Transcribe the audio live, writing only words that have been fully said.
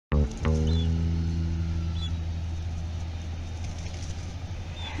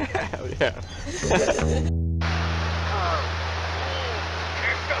Hell yeah.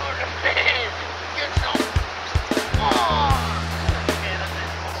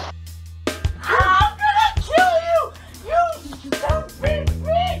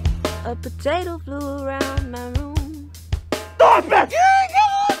 A potato flew around my room. Stop it!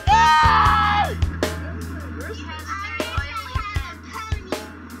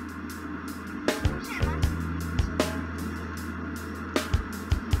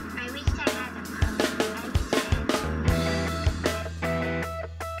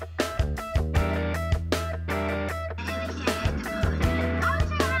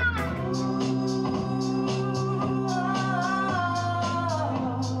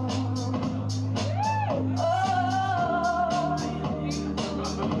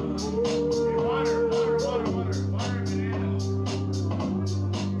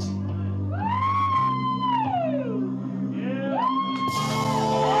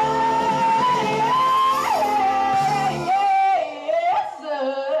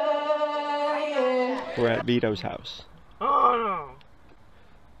 We're at Vito's house. Oh no!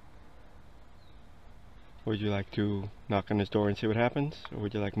 Would you like to knock on his door and see what happens? Or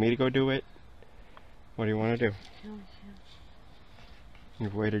would you like me to go do it? What do you want to do?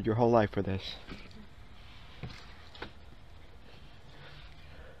 You've waited your whole life for this.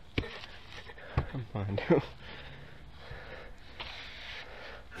 Come on, dude.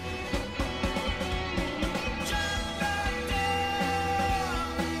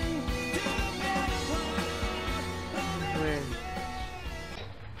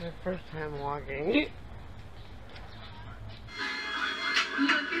 My first time walking. You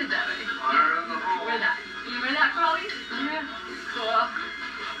look good that way. Wear that. You wear that, Chloe? Yeah. Cool.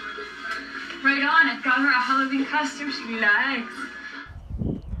 Right on. I've got her a Halloween costume she likes.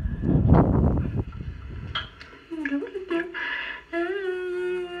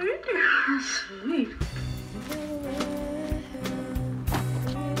 Sweet.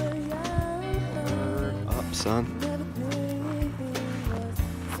 Up, son.